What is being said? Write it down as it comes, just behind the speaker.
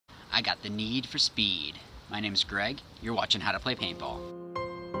I got the need for speed. My name is Greg. You're watching How to Play Paintball.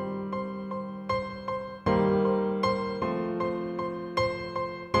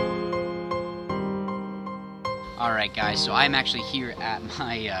 Alright guys, so I'm actually here at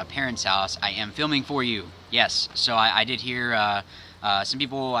my parents' house. I am filming for you. Yes, so I did hear some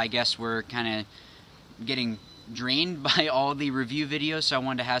people, I guess, were kind of getting drained by all the review videos, so I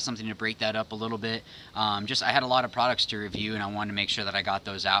wanted to have something to break that up a little bit. I had a lot of products to review, and I wanted to make sure that I got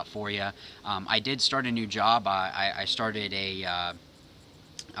those out for you. I did start a new job. I started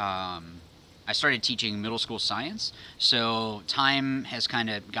teaching middle school science, so time has kind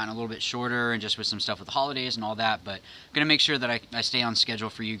of gotten a little bit shorter, and just with some stuff with the holidays and all that, but I'm going to make sure that I stay on schedule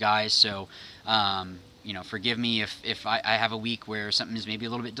for you guys, so you know, forgive me if I have a week where something is maybe a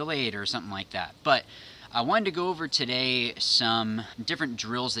little bit delayed or something like that. But I wanted to go over today some different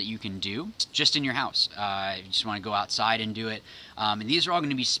drills that you can do just in your house. You just want to go outside and do it. And these are all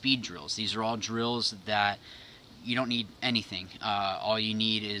going to be speed drills. These are all drills that you don't need anything. All you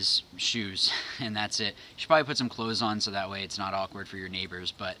need is shoes, and that's it. You should probably put some clothes on so that way it's not awkward for your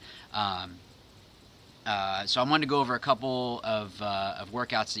neighbors. But so I wanted to go over a couple of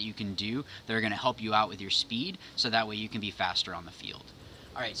workouts that you can do that are going to help you out with your speed, so that way you can be faster on the field.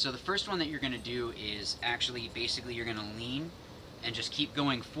 Alright, so the first one that you're going to do is actually, basically, you're going to lean and just keep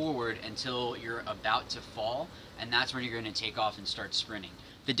going forward until you're about to fall, and that's when you're going to take off and start sprinting.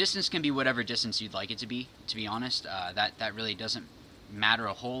 The distance can be whatever distance you'd like it to be honest. That really doesn't matter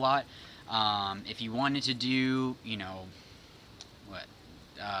a whole lot. If you wanted to do, you know,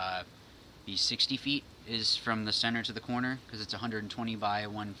 be 60 feet is from the center to the corner, because it's 120 by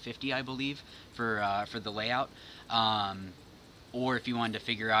 150, I believe, for the layout. Or if you wanted to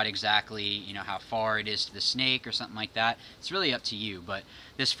figure out exactly, you know, how far it is to the snake or something like that, it's really up to you. But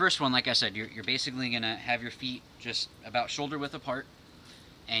this first one, like I said, you're basically going to have your feet just about shoulder width apart,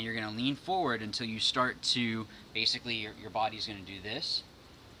 and you're going to lean forward until you start to, basically, your body's going to do this,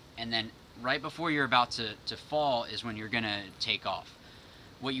 and then right before you're about to fall is when you're going to take off.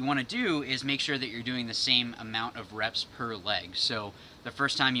 What you want to do is make sure that you're doing the same amount of reps per leg. So the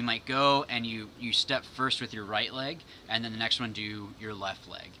first time you might go and you step first with your right leg, and then the next one do your left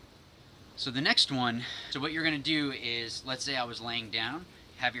leg. So the next one, so what you're going to do is, let's say I was laying down,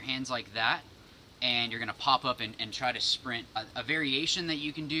 have your hands like that, and you're going to pop up and try to sprint. A variation that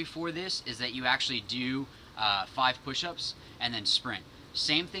you can do for this is that you actually do 5 push-ups and then sprint.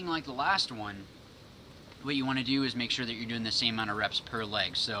 Same thing like the last one. What you want to do is make sure that you're doing the same amount of reps per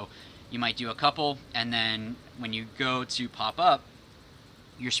leg. So you might do a couple, and then when you go to pop up,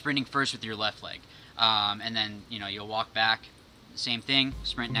 you're sprinting first with your left leg. And then, you know, you'll walk back, same thing,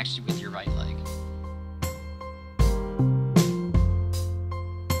 sprint next with your right leg.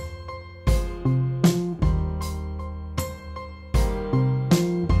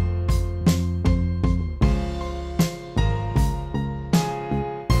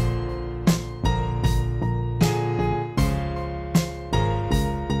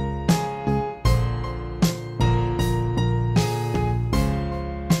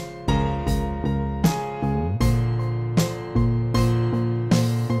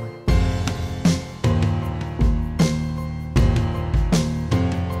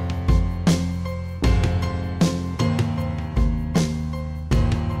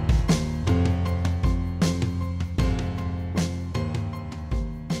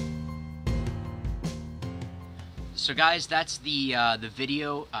 So guys, that's the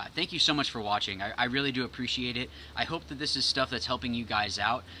video. Thank you so much for watching. I really do appreciate it. I hope that this is stuff that's helping you guys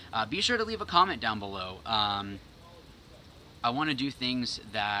out. Be sure to leave a comment down below. I want to do things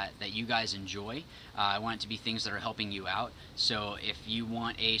that you guys enjoy. I want it to be things that are helping you out. So if you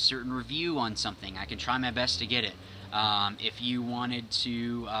want a certain review on something, I can try my best to get it. If you wanted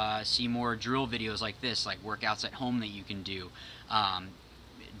to see more drill videos like this, like workouts at home that you can do,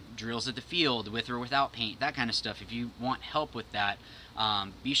 drills at the field with or without paint, that kind of stuff, if you want help with that,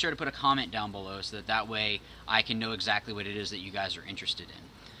 be sure to put a comment down below, so that way I can know exactly what it is that you guys are interested in.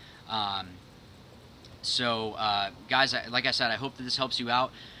 Guys, like I said, I hope that this helps you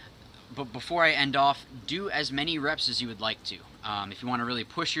out. But before I end off, do as many reps as you would like to. If you want to really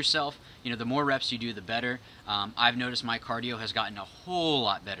push yourself, you know, the more reps you do, the better. I've noticed my cardio has gotten a whole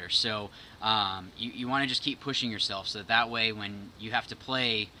lot better. So you want to just keep pushing yourself, so that way when you have to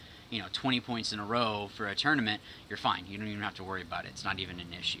play, you know, 20 points in a row for a tournament, you're fine. You don't even have to worry about it. It's not even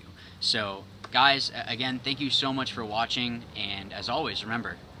an issue. So guys, again, thank you so much for watching, and as always,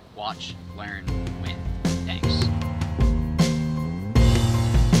 remember, watch, learn, win.